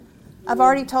I've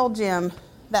already told Jim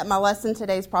that my lesson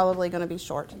today is probably going to be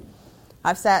short.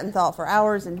 I've sat and thought for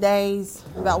hours and days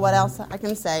about what else I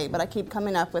can say, but I keep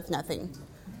coming up with nothing.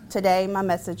 Today, my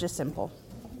message is simple.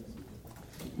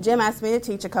 Jim asked me to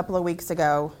teach a couple of weeks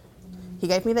ago. He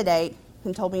gave me the date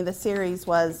and told me the series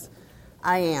was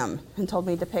I Am, and told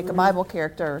me to pick a Bible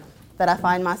character that I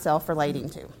find myself relating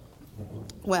to.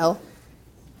 Well,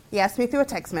 he asked me through a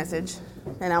text message,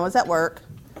 and I was at work.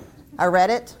 I read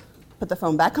it, put the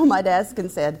phone back on my desk,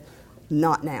 and said,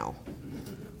 not now.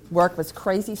 Work was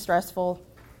crazy stressful.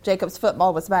 Jacob's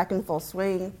football was back in full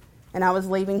swing, and I was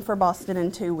leaving for Boston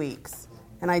in 2 weeks,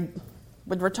 and I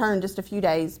would return just a few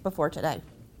days before today.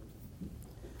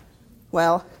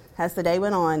 Well, as the day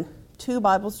went on, 2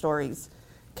 Bible stories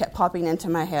kept popping into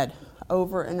my head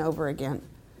over and over again,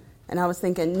 and I was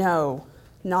thinking, no,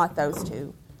 not those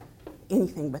 2.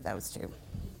 Anything but those 2.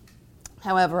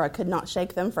 However, I could not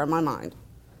shake them from my mind.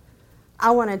 I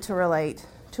wanted to relate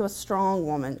to a strong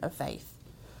woman of faith.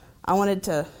 I wanted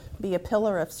to be a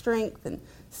pillar of strength and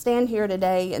stand here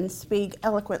today and speak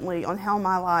eloquently on how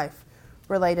my life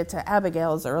related to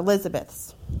Abigail's or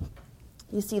Elizabeth's.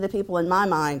 You see, the people in my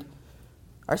mind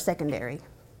are secondary,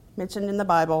 mentioned in the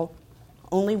Bible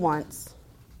only once,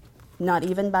 not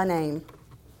even by name,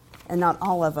 and not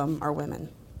all of them are women.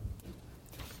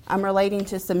 I'm relating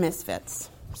to some misfits,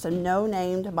 some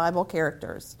no-named Bible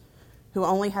characters who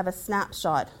only have a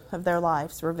snapshot of their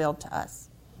lives revealed to us,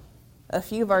 a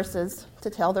few verses to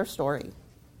tell their story.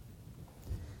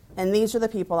 And these are the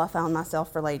people I found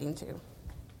myself relating to.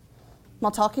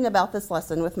 While talking about this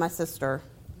lesson with my sister,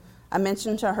 I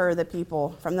mentioned to her the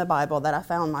people from the Bible that I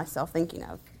found myself thinking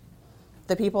of,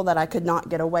 the people that I could not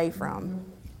get away from,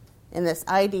 and this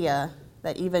idea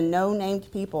that even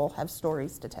no-named people have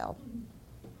stories to tell.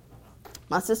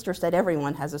 My sister said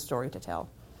everyone has a story to tell.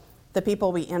 The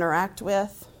people we interact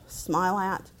with, smile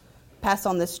at, pass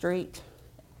on the street,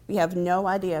 we have no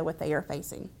idea what they are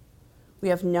facing. We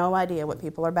have no idea what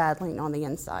people are battling on the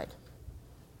inside.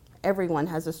 Everyone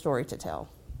has a story to tell,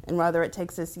 and whether it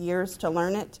takes us years to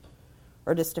learn it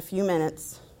or just a few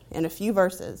minutes and a few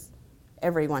verses,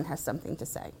 everyone has something to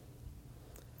say.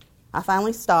 I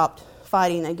finally stopped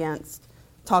fighting against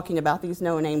talking about these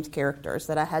no-named characters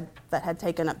that had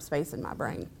taken up space in my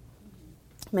brain.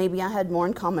 Maybe I had more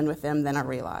in common with them than I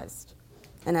realized.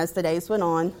 And as the days went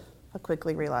on, I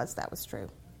quickly realized that was true.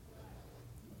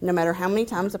 No matter how many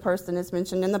times a person is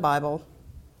mentioned in the Bible,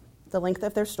 the length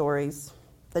of their stories,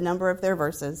 the number of their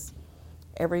verses,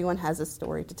 everyone has a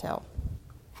story to tell.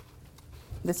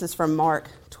 This is from Mark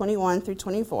 21 through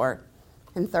 24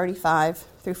 and 35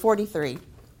 through 43,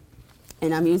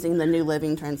 and I'm using the New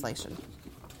Living Translation.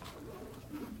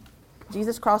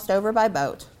 Jesus crossed over by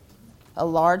boat. A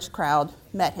large crowd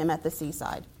met him at the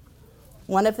seaside.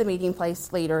 One of the meeting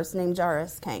place leaders named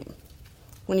Jairus came.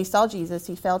 When he saw Jesus,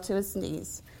 he fell to his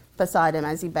knees beside him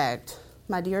as he begged,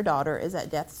 "My dear daughter is at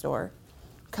death's door.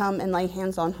 Come and lay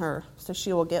hands on her so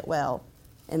she will get well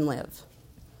and live."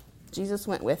 Jesus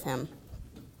went with him,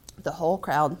 the whole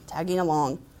crowd tagging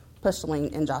along,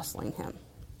 pushing and jostling him.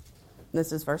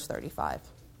 This is verse 35.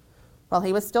 While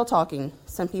he was still talking,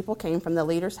 some people came from the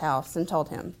leader's house and told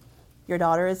him, "Your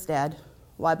daughter is dead.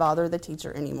 Why bother the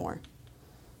teacher anymore?"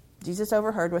 Jesus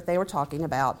overheard what they were talking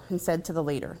about and said to the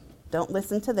leader, "Don't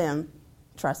listen to them.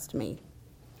 Trust me."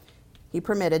 He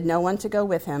permitted no one to go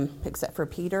with him except for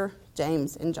Peter,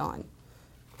 James, and John.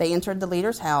 They entered the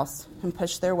leader's house and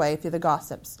pushed their way through the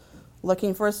gossips,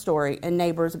 looking for a story and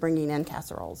neighbors bringing in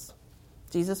casseroles.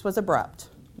 Jesus was abrupt.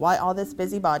 Why all this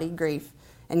busybody, grief,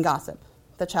 and gossip?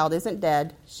 The child isn't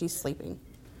dead. She's sleeping.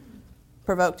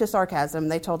 Provoked to sarcasm,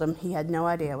 they told him he had no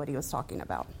idea what he was talking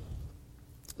about.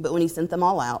 But when he sent them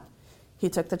all out, he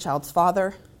took the child's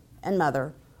father and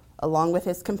mother, along with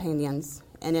his companions,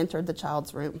 and entered the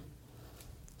child's room.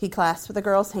 He clasped the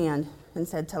girl's hand and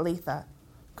said, "Talitha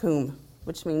cum,"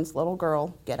 which means, "Little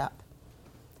girl, get up."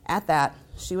 At that,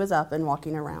 she was up and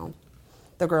walking around.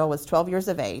 The girl was 12 years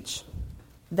of age.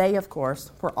 They, of course,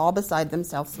 were all beside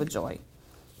themselves with joy.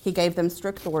 He gave them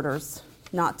strict orders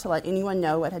not to let anyone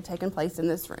know what had taken place in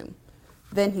this room.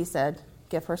 Then he said,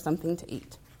 "Give her something to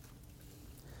eat."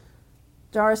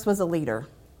 Jairus was a leader,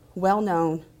 well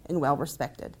known and well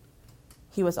respected.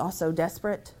 He was also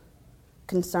desperate,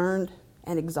 concerned,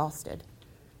 and exhausted.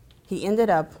 He ended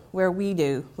up where we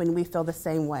do when we feel the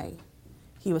same way.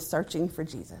 He was searching for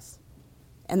Jesus.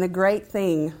 And the great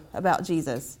thing about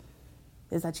Jesus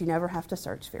is that you never have to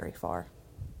search very far.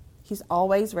 He's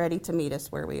always ready to meet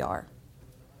us where we are.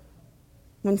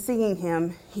 When seeing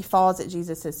him, he falls at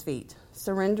Jesus' feet,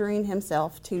 surrendering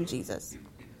himself to Jesus.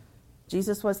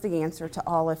 Jesus was the answer to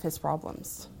all of his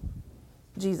problems.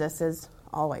 Jesus is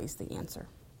always the answer.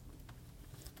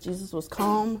 Jesus was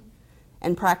calm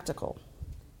and practical.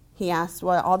 He asked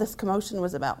what all this commotion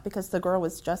was about because the girl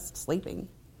was just sleeping.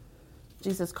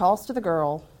 Jesus calls to the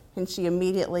girl, and she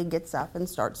immediately gets up and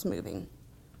starts moving.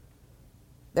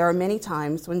 There are many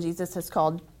times when Jesus has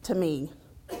called to me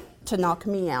to knock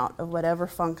me out of whatever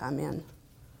funk I'm in.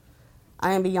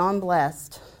 I am beyond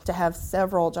blessed to have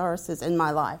several Jairuses in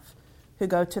my life who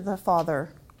go to the Father,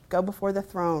 go before the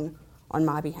throne on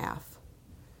my behalf.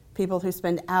 People who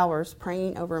spend hours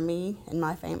praying over me and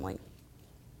my family.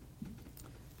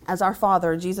 As our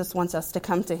Father, Jesus wants us to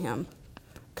come to him.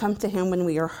 Come to him when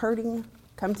we are hurting.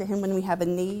 Come to him when we have a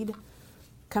need.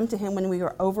 Come to him when we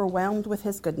are overwhelmed with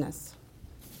his goodness.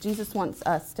 Jesus wants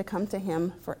us to come to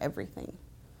him for everything.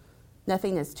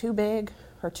 Nothing is too big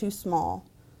or too small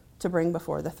to bring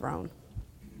before the throne.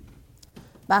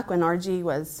 Back when RG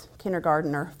was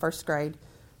kindergarten or first grade,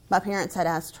 my parents had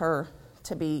asked her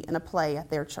to be in a play at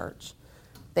their church.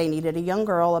 They needed a young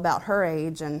girl about her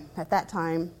age, and at that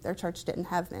time, their church didn't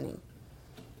have many.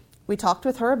 We talked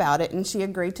with her about it, and she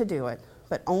agreed to do it,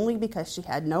 but only because she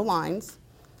had no lines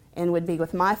and would be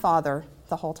with my father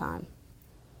the whole time.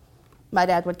 My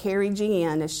dad would carry G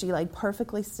in as she laid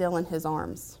perfectly still in his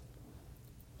arms.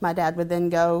 My dad would then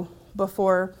go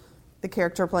before the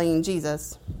character playing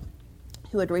Jesus,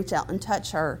 who would reach out and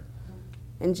touch her,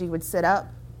 and G would sit up.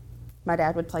 My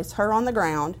dad would place her on the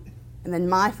ground, and then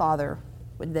my father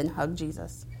would then hug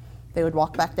Jesus. They would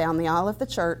walk back down the aisle of the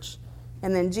church,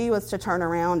 and then G was to turn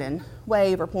around and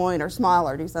wave or point or smile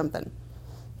or do something.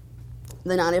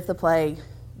 The night of the play,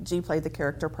 G played the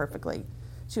character perfectly.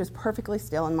 She was perfectly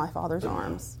still in my father's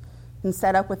arms and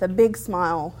sat up with a big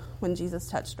smile when Jesus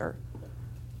touched her.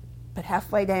 But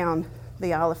halfway down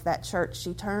the aisle of that church,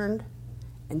 she turned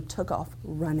and took off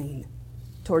running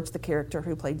towards the character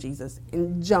who played Jesus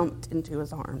and jumped into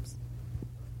his arms.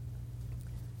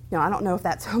 Now, I don't know if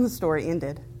that's how the story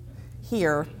ended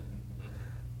here,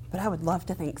 but I would love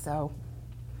to think so,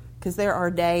 because there are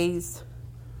days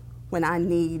when I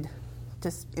need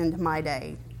to end my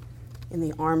day in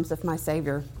the arms of my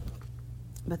Savior,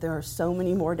 but there are so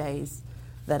many more days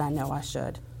that I know I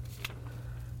should.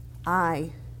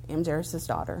 I am Jairus'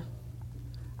 daughter.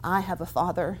 I have a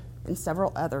father and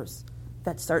several others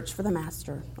that search for the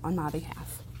Master on my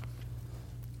behalf.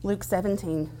 Luke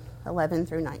 17:11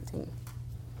 through 19.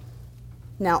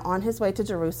 Now, on his way to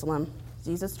Jerusalem,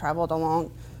 Jesus traveled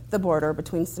along the border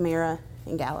between Samaria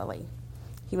and Galilee.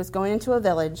 He was going into a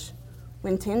village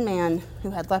when 10 men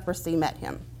who had leprosy met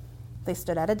him. They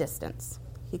stood at a distance.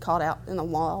 He called out in a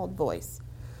loud voice,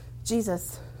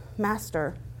 "Jesus,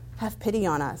 Master, have pity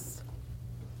on us."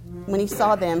 When he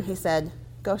saw them, he said,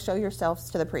 "Go show yourselves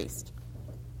to the priest."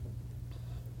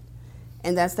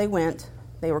 And as they went,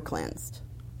 they were cleansed.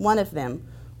 One of them,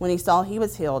 when he saw he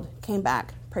was healed, came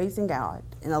back, praising God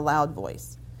in a loud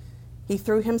voice. He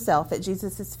threw himself at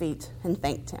Jesus' feet and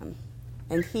thanked him,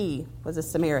 and he was a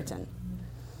Samaritan.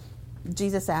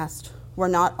 Jesus asked, "Were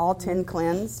not all 10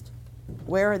 cleansed?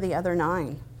 Where are the other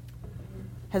 9?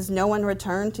 Has no one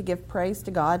returned to give praise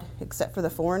to God except for the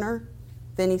foreigner?"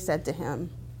 Then he said to him,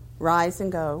 "Rise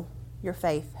and go. Your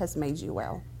faith has made you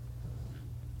well."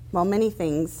 While many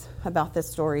things about this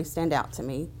story stand out to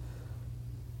me,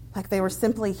 like they were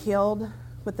simply healed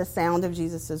with the sound of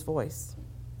Jesus' voice,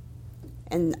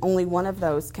 and only one of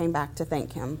those came back to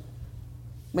thank him.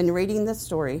 When reading this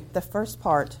story, the first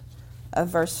part of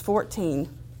verse 14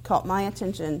 caught my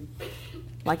attention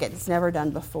like it's never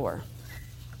done before.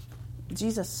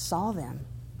 Jesus saw them.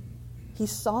 He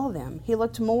saw them. He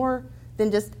looked more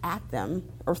than just at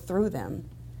them or through them.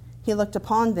 He looked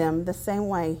upon them the same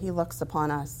way he looks upon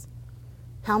us.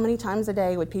 How many times a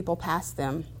day would people pass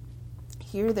them,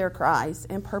 hear their cries,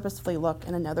 and purposefully look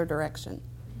in another direction?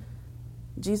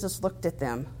 Jesus looked at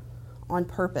them on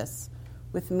purpose,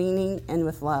 with meaning and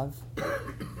with love.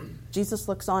 Jesus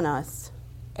looks on us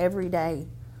every day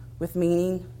with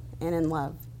meaning and in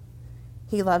love.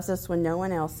 He loves us when no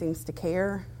one else seems to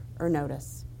care or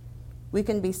notice. We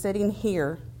can be sitting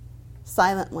here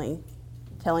silently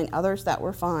telling others that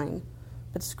we're fine,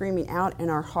 but screaming out in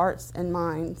our hearts and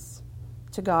minds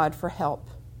to God for help.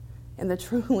 And the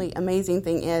truly amazing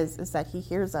thing is that he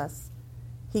hears us.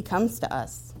 He comes to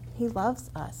us. He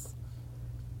loves us.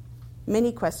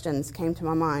 Many questions came to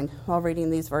my mind while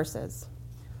reading these verses.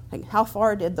 Like, how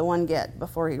far did the one get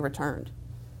before he returned?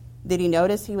 Did he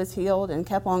notice he was healed and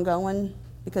kept on going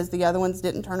because the other ones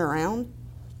didn't turn around?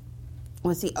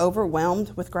 Was he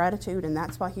overwhelmed with gratitude and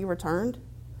that's why he returned?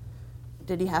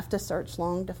 Did he have to search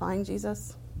long to find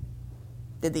Jesus?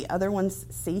 Did the other ones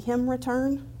see him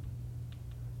return?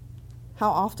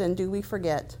 How often do we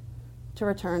forget to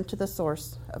return to the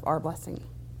source of our blessing.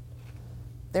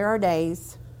 There are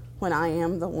days when I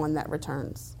am the one that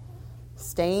returns,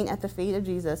 staying at the feet of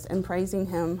Jesus and praising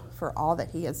him for all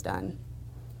that he has done.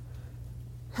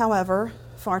 However,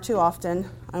 far too often,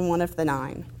 I'm one of the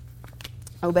 9,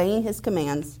 obeying his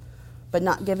commands, but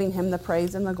not giving him the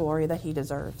praise and the glory that he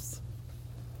deserves.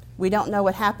 We don't know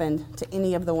what happened to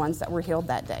any of the ones that were healed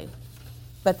that day,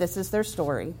 but this is their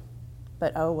story.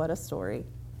 But oh, what a story,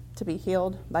 to be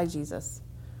healed by Jesus.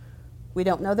 We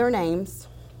don't know their names,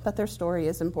 but their story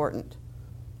is important.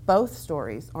 Both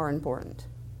stories are important.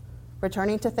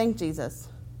 Returning to thank Jesus,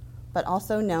 but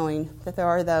also knowing that there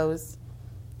are those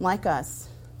like us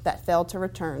that failed to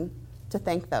return to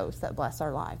thank those that bless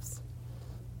our lives.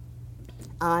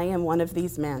 I am one of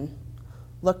these men,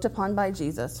 looked upon by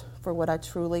Jesus for what I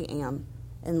truly am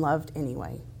and loved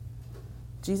anyway.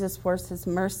 Jesus pours his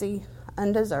mercy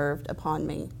undeserved upon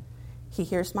me. He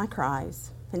hears my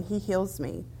cries and he heals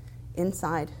me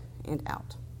inside and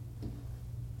out.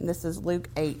 And this is Luke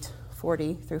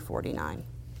 8:40 through 49.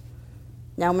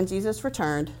 Now when Jesus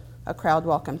returned, a crowd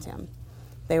welcomed him.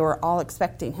 They were all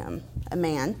expecting him. A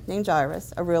man named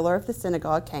Jairus, a ruler of the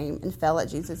synagogue, came and fell at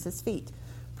Jesus' feet,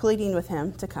 pleading with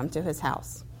him to come to his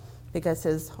house, because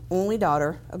his only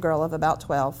daughter, a girl of about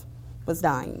 12, was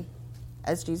dying.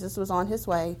 As Jesus was on his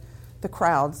way, the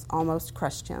crowds almost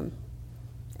crushed him.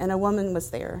 And a woman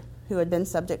was there who had been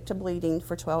subject to bleeding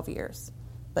for 12 years,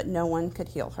 but no one could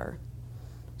heal her.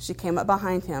 She came up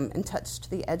behind him and touched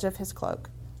the edge of his cloak,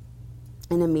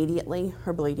 and immediately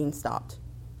her bleeding stopped.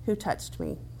 "Who touched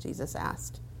me?" Jesus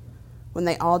asked. When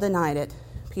they all denied it,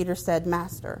 Peter said,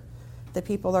 "Master, the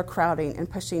people are crowding and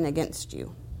pushing against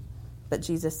you." But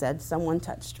Jesus said, "Someone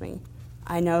touched me.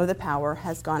 I know the power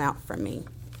has gone out from me."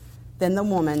 Then the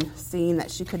woman, seeing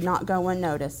that she could not go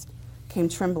unnoticed, came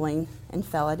trembling and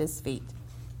fell at his feet.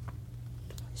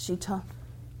 She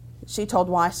told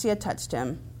why she had touched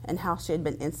him and how she had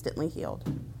been instantly healed.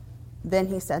 Then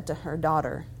he said to her,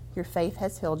 "Daughter, your faith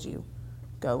has healed you.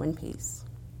 Go in peace."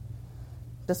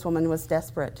 This woman was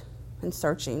desperate and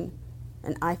searching,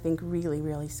 and I think really,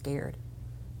 really scared.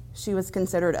 She was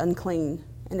considered unclean,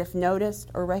 and if noticed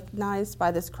or recognized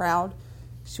by this crowd,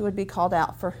 she would be called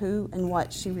out for who and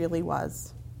what she really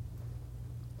was.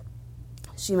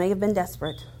 She may have been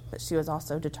desperate, but she was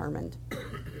also determined.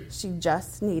 She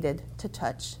just needed to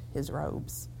touch his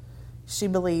robes. She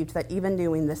believed that even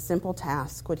doing this simple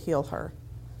task would heal her.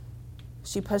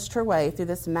 She pushed her way through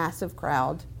this massive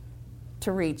crowd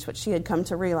to reach what she had come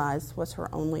to realize was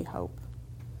her only hope.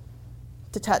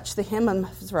 To touch the hem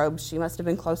of his robes, she must have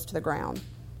been close to the ground.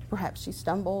 Perhaps she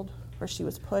stumbled or she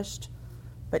was pushed,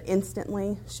 but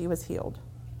instantly she was healed.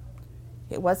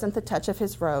 It wasn't the touch of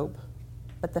his robe,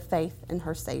 but the faith in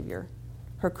her Savior,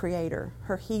 her Creator,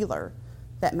 her healer,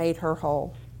 that made her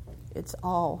whole. It's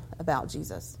all about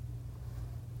Jesus.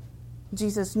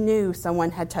 Jesus knew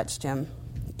someone had touched him,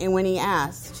 and when he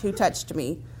asked, "Who touched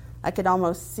me?" I could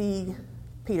almost see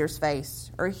Peter's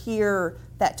face or hear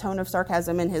that tone of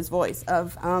sarcasm in his voice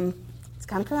of, "It's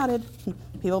kind of crowded.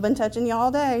 People have been touching you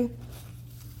all day."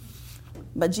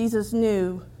 But Jesus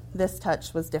knew this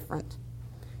touch was different.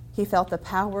 He felt the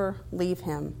power leave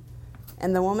him,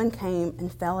 and the woman came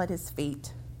and fell at his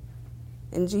feet.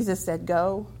 And Jesus said,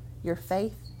 "Go, your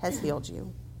faith has healed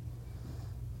you."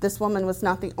 This woman was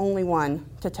not the only one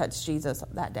to touch Jesus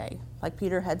that day. Like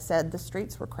Peter had said, the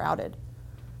streets were crowded.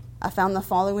 I found the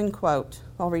following quote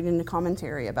while reading the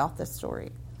commentary about this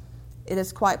story. "It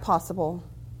is quite possible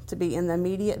to be in the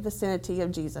immediate vicinity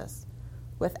of Jesus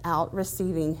without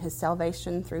receiving his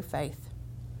salvation through faith."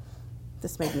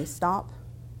 This made me stop.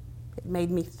 It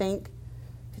made me think.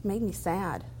 It made me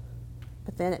sad.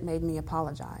 But then it made me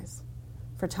apologize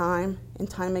for time and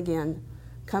time again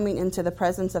coming into the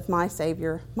presence of my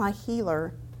Savior, my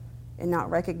healer, and not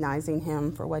recognizing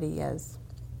him for what he is.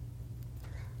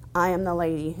 I am the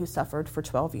lady who suffered for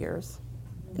 12 years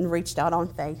and reached out on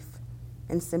faith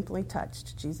and simply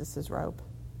touched Jesus' robe.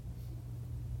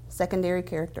 Secondary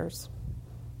characters,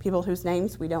 people whose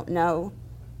names we don't know,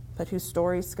 but whose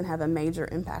stories can have a major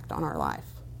impact on our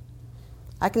life.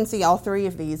 I can see all three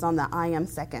of these on the I Am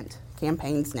Second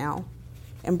campaigns now,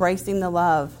 embracing the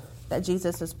love that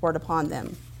Jesus has poured upon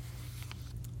them.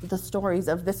 The stories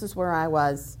of this is where I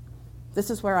was, this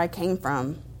is where I came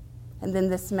from, and then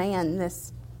this man,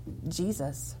 this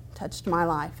Jesus, touched my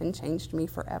life and changed me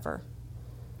forever.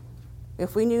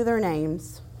 If we knew their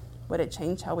names, would it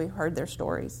change how we heard their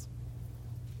stories?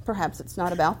 Perhaps it's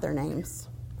not about their names,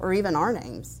 or even our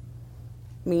names,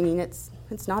 meaning it's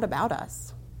not about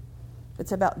us.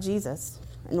 It's about Jesus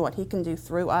and what he can do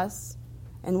through us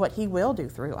and what he will do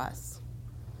through us.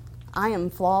 I am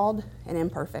flawed and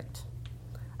imperfect,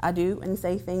 I do and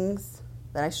say things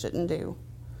that I shouldn't do,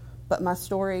 but my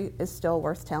story is still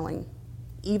worth telling,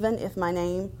 even if my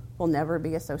name will never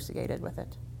be associated with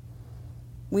it.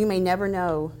 We may never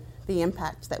know the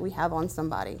impact that we have on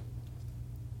somebody.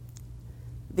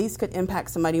 These could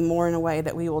impact somebody more in a way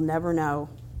that we will never know.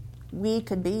 We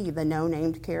could be the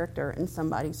no-named character in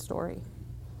somebody's story.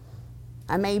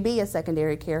 I may be a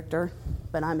secondary character,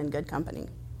 but I'm in good company.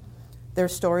 Their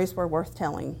stories were worth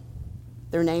telling.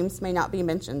 Their names may not be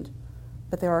mentioned,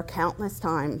 but there are countless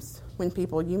times when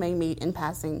people you may meet in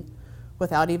passing,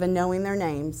 without even knowing their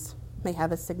names, may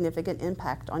have a significant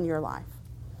impact on your life.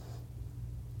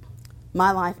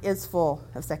 My life is full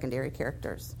of secondary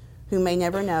characters who may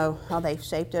never know how they've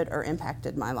shaped it or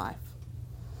impacted my life.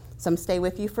 Some stay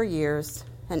with you for years,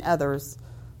 and others,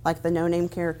 like the no-name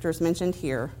characters mentioned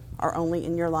here, are only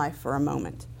in your life for a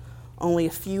moment, only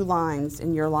a few lines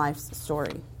in your life's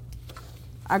story.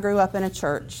 I grew up in a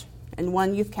church, and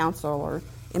one youth counselor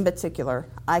in particular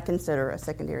I consider a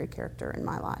secondary character in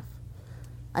my life.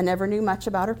 I never knew much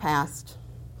about her past,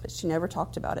 but she never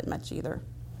talked about it much either.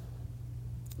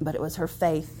 But it was her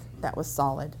faith that was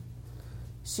solid.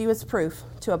 She was proof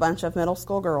to a bunch of middle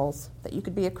school girls that you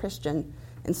could be a Christian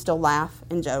and still laugh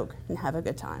and joke and have a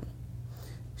good time.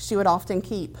 She would often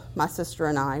keep my sister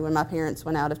and I when my parents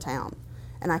went out of town,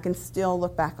 and I can still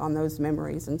look back on those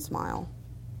memories and smile.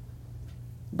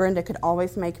 Brenda could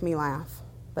always make me laugh,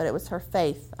 but it was her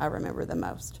faith I remember the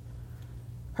most.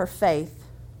 Her faith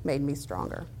made me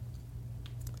stronger.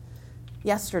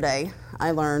 Yesterday, I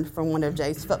learned from one of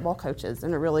Jay's football coaches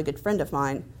and a really good friend of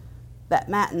mine that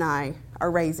Matt and I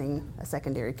are raising a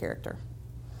secondary character.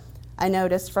 I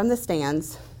noticed from the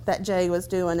stands that Jay was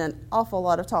doing an awful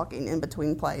lot of talking in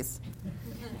between plays.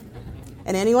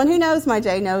 And anyone who knows my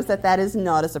Jay knows that that is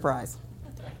not a surprise.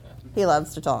 He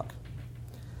loves to talk.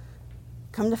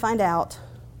 Come to find out,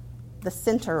 the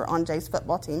center on Jay's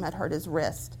football team had hurt his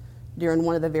wrist during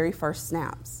one of the very first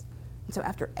snaps. And so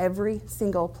after every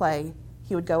single play,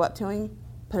 he would go up to him,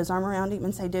 put his arm around him,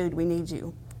 and say, "Dude, we need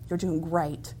you. You're doing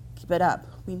great. Keep it up.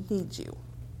 We need you."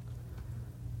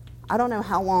 I don't know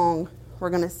how long we're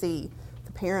going to see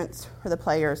the parents or the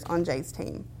players on Jay's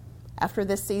team. After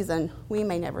this season, we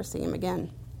may never see him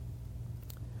again.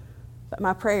 But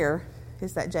my prayer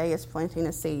is that Jay is planting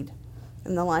a seed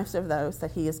in the lives of those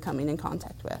that he is coming in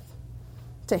contact with.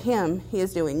 To him, he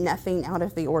is doing nothing out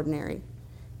of the ordinary.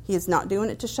 He is not doing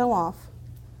it to show off.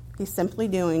 He's simply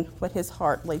doing what his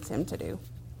heart leads him to do.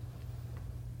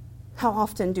 How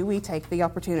often do we take the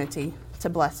opportunity to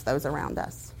bless those around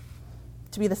us,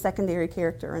 to be the secondary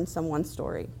character in someone's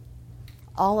story?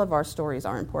 All of our stories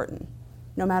are important.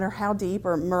 No matter how deep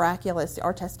or miraculous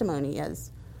our testimony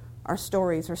is, our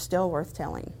stories are still worth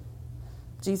telling.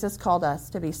 Jesus called us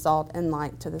to be salt and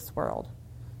light to this world.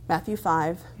 Matthew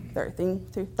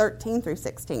 5:13 through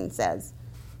 16 says,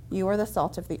 "You are the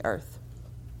salt of the earth.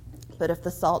 But if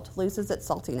the salt loses its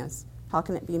saltiness, how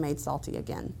can it be made salty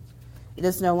again? It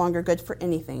is no longer good for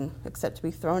anything except to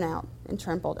be thrown out and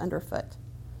trampled underfoot.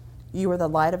 You are the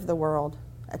light of the world.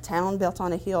 A town built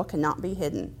on a hill cannot be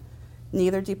hidden.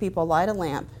 Neither do people light a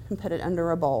lamp and put it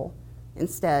under a bowl.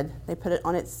 Instead, they put it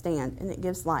on its stand, and it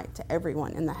gives light to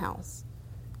everyone in the house.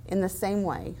 In the same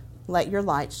way, let your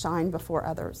light shine before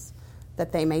others,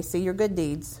 that they may see your good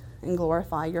deeds and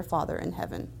glorify your Father in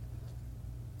heaven."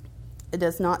 It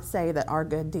does not say that our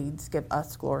good deeds give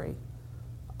us glory.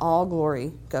 All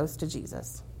glory goes to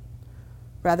Jesus.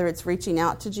 Rather, it's reaching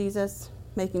out to Jesus,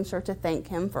 making sure to thank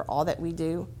him for all that we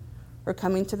do, or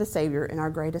coming to the Savior in our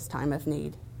greatest time of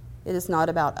need. It is not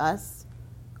about us,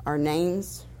 our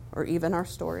names, or even our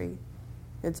story.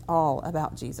 It's all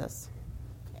about Jesus.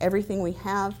 Everything we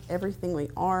have, everything we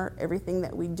are, everything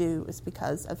that we do is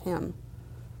because of him.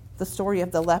 The story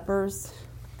of the lepers,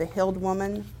 the healed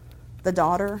woman, the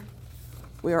daughter,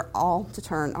 we are all to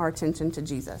turn our attention to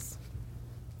Jesus.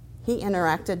 He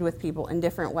interacted with people in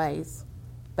different ways,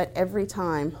 but every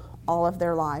time, all of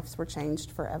their lives were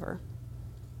changed forever.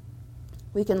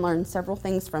 We can learn several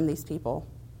things from these people.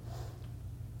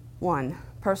 1,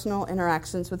 personal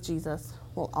interactions with Jesus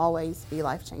will always be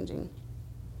life-changing.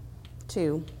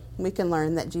 2, we can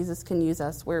learn that Jesus can use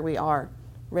us where we are,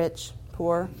 rich,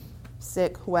 poor,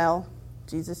 sick, well.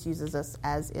 Jesus uses us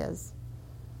as is.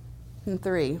 And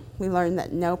 3, we learn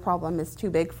that no problem is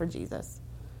too big for Jesus.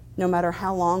 No matter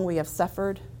how long we have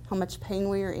suffered, how much pain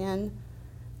we are in,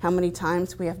 how many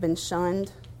times we have been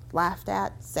shunned, laughed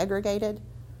at, segregated,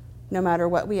 no matter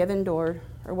what we have endured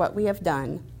or what we have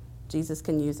done, Jesus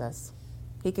can use us.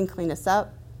 He can clean us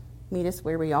up, meet us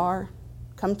where we are,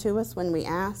 come to us when we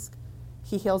ask.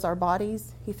 He heals our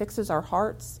bodies, he fixes our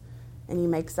hearts, and he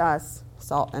makes us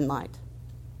salt and light.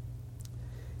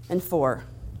 And 4,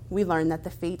 we learn that the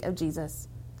feet of Jesus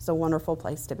is a wonderful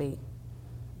place to be.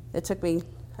 It took me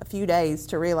a few days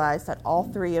to realize that all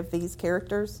 3 of these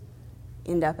characters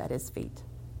end up at his feet.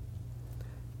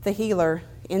 The healer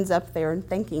ends up there and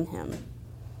thanking him.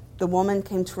 The woman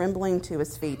came trembling to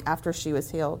his feet after she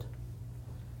was healed.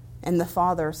 And the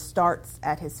father starts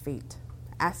at his feet,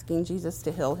 asking Jesus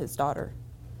to heal his daughter.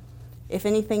 If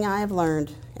anything I have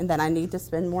learned, and that I need to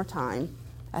spend more time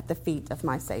at the feet of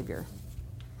my Savior.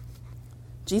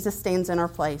 Jesus stands in our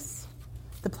place,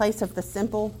 the place of the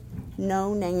simple,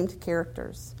 no-named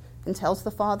characters, and tells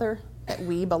the Father that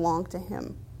we belong to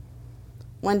him.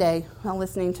 One day, while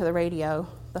listening to the radio,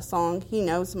 the song He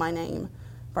Knows My Name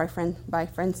by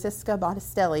Francesca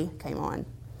Battistelli came on.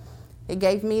 It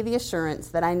gave me the assurance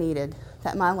that I needed,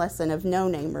 that my lesson of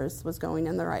no-namers was going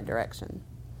in the right direction.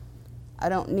 I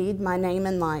don't need my name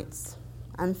in lights.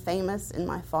 I'm famous in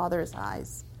my Father's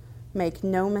eyes. Make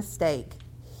no mistake,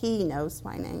 He knows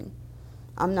my name.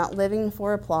 I'm not living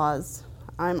for applause.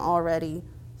 I'm already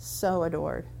so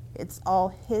adored. It's all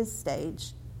His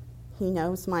stage. He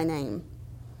knows my name.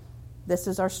 This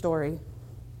is our story,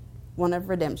 one of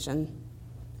redemption,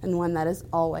 and one that is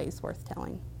always worth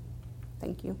telling.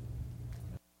 Thank you.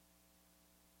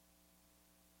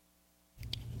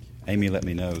 Amy let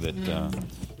me know that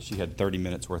she had 30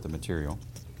 minutes worth of material,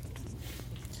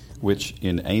 which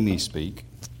in Amy speak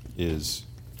is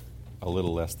a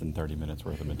little less than 30 minutes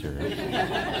worth of material.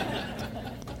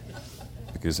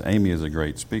 Because Amy is a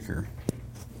great speaker,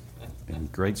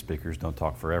 and great speakers don't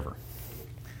talk forever.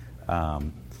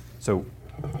 So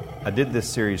I did this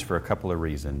series for a couple of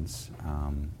reasons,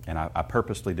 and I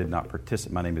purposely did not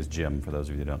participate. My name is Jim, for those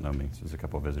of you who don't know me. So there's a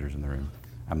couple of visitors in the room.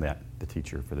 I'm the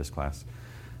teacher for this class.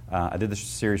 I did this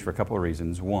series for a couple of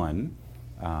reasons. One,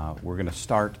 we're going to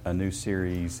start a new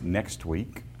series next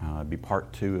week. It'll be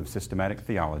part 2 of Systematic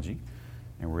Theology.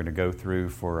 And we're going to go through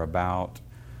for about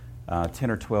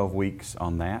 10 or 12 weeks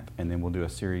on that. And then we'll do a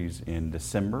series in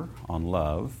December on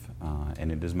love.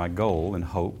 And it is my goal and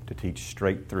hope to teach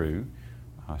straight through,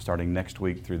 starting next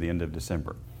week through the end of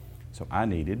December. So I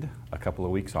needed a couple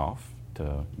of weeks off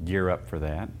to gear up for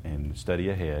that and study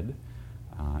ahead.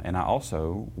 And I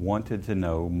also wanted to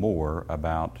know more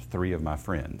about 3 of my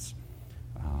friends.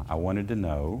 I wanted to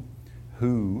know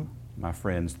who my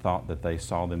friends thought that they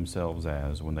saw themselves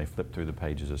as when they flipped through the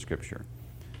pages of Scripture.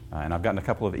 And I've gotten a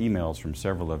couple of emails from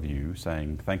several of you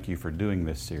saying thank you for doing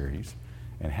this series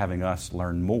and having us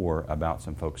learn more about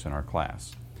some folks in our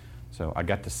class. So I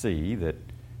got to see that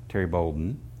Terry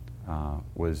Bolden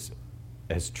was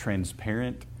as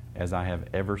transparent as I have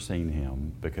ever seen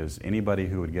him, because anybody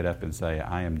who would get up and say,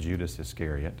 I am Judas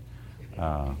Iscariot,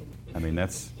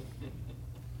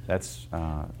 that's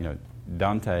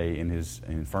Dante in his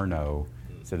Inferno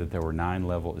said that there were 9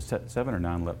 levels, 7 or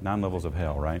 9 levels of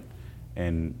hell, right?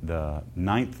 And the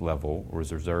 9th level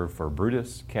was reserved for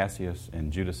Brutus, Cassius,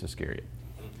 and Judas Iscariot.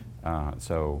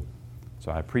 So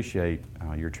I appreciate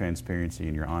your transparency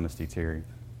and your honesty, Terry.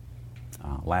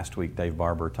 Last week, Dave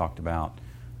Barber talked about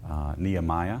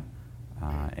Nehemiah,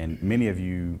 and many of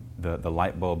you, the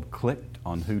light bulb clicked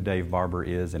on who Dave Barber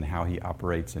is and how he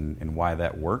operates and why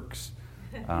that works,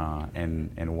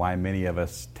 and why many of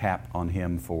us tap on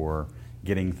him for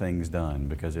getting things done,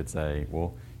 because it's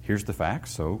here's the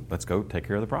facts, so let's go take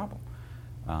care of the problem.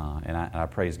 And I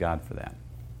praise God for that.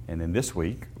 And then this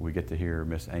week, we get to hear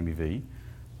Miss Amy V.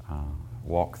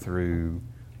 Walk through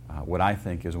what I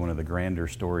think is one of the grander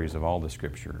stories of all the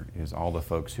Scripture, is all the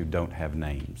folks who don't have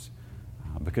names.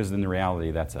 Because in the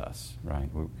reality, that's us, right?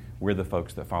 We're the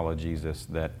folks that follow Jesus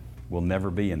that will never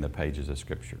be in the pages of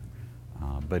Scripture.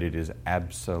 But it is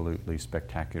absolutely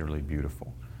spectacularly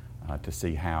beautiful to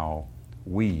see how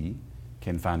we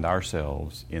can find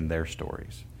ourselves in their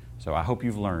stories. So I hope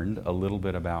you've learned a little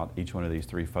bit about each one of these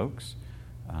 3 folks.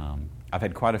 I've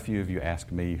had quite a few of you ask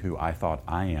me who I thought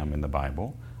I am in the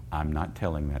Bible. I'm not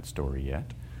telling that story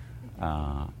yet.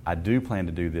 I do plan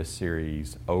to do this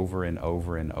series over and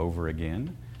over and over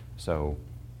again. So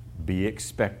be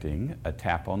expecting a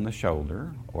tap on the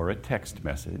shoulder or a text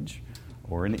message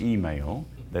or an email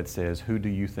that says, who do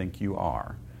you think you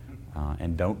are?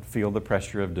 And don't feel the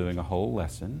pressure of doing a whole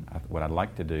lesson. What I'd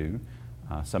like to do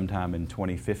sometime in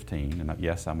 2015, and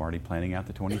yes, I'm already planning out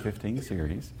the 2015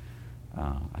 series.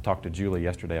 I talked to Julie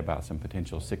yesterday about some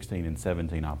potential 16 and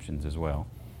 17 options as well.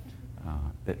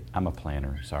 I'm a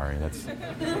planner, sorry. That's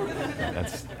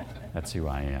who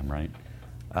I am, right?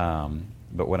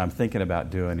 But what I'm thinking about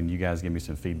doing, and you guys give me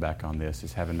some feedback on this,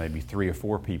 is having maybe 3 or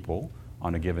 4 people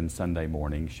on a given Sunday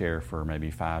morning share for maybe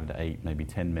 5 to 8, maybe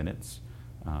 10 minutes,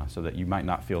 so that you might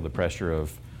not feel the pressure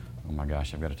of, oh my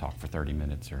gosh, I've got to talk for 30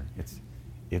 minutes, or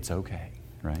it's okay.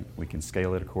 right? We can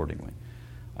scale it accordingly.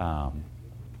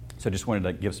 So just wanted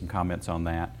to give some comments on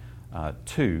that.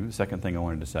 The second thing I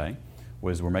wanted to say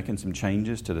was we're making some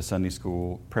changes to the Sunday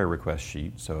school prayer request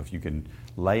sheet. So if you can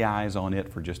lay eyes on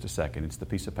it for just a second, it's the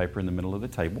piece of paper in the middle of the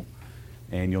table.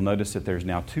 And you'll notice that there's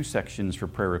now 2 sections for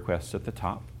prayer requests at the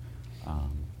top.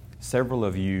 Several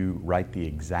of you write the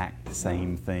exact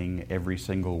same thing every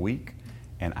single week,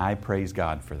 and I praise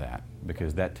God for that,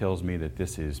 because that tells me that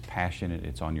this is passionate,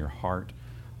 it's on your heart,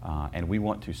 and we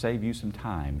want to save you some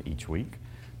time each week.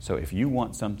 So if you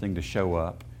want something to show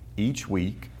up each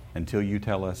week until you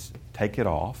tell us, take it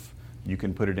off, you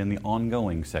can put it in the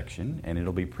ongoing section, and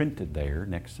it'll be printed there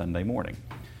next Sunday morning.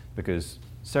 Because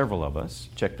several of us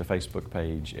check the Facebook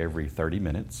page every 30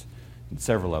 minutes, and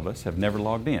several of us have never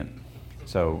logged in.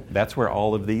 So that's where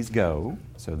all of these go.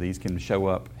 So these can show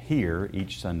up here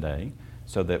each Sunday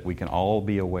so that we can all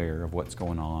be aware of what's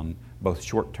going on, both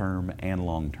short-term and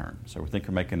long-term. So we think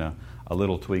we're making a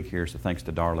little tweak here, so thanks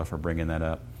to Darla for bringing that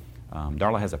up.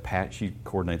 Darla has a patch. She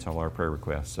coordinates all our prayer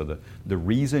requests. So the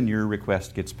reason your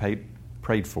request gets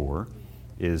prayed for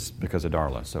is because of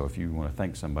Darla. So if you want to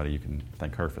thank somebody, you can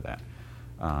thank her for that.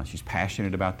 She's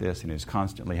passionate about this and is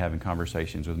constantly having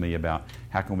conversations with me about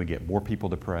how can we get more people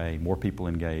to pray, more people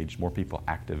engaged, more people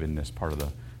active in this part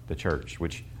of the church,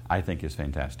 which I think is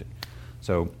fantastic.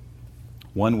 So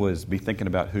 1 was be thinking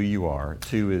about who you are.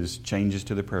 2 is changes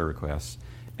to the prayer requests.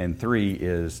 And 3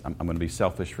 is, I'm going to be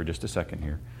selfish for just a second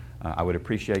here. I would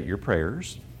appreciate your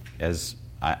prayers as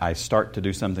I start to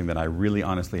do something that I really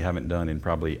honestly haven't done in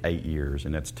probably 8 years,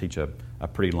 and that's teach a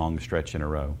pretty long stretch in a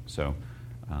row. So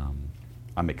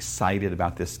I'm excited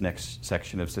about this next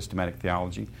section of systematic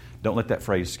theology. Don't let that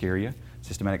phrase scare you.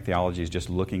 Systematic theology is just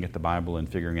looking at the Bible and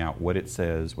figuring out what it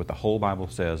says, what the whole Bible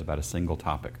says about a single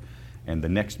topic. And the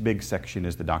next big section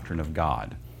is the doctrine of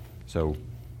God. So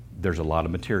there's a lot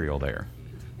of material there.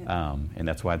 And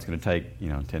that's why it's going to take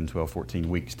 10, 12, 14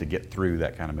 weeks to get through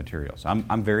that kind of material. So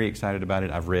I'm very excited about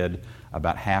it. I've read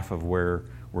about half of where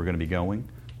we're going to be going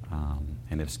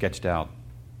and have sketched out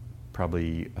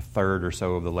probably a third or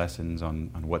so of the lessons on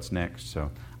what's next. So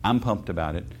I'm pumped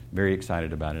about it, very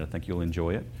excited about it. I think you'll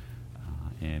enjoy it,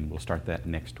 and we'll start that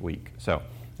next week. So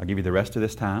I'll give you the rest of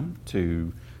this time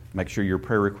to make sure your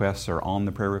prayer requests are on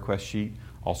the prayer request sheet.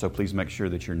 Also, please make sure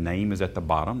that your name is at the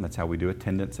bottom. That's how we do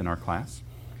attendance in our class.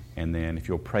 And then if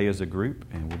you'll pray as a group,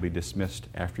 and we'll be dismissed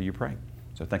after you pray.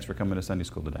 So thanks for coming to Sunday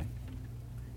school today.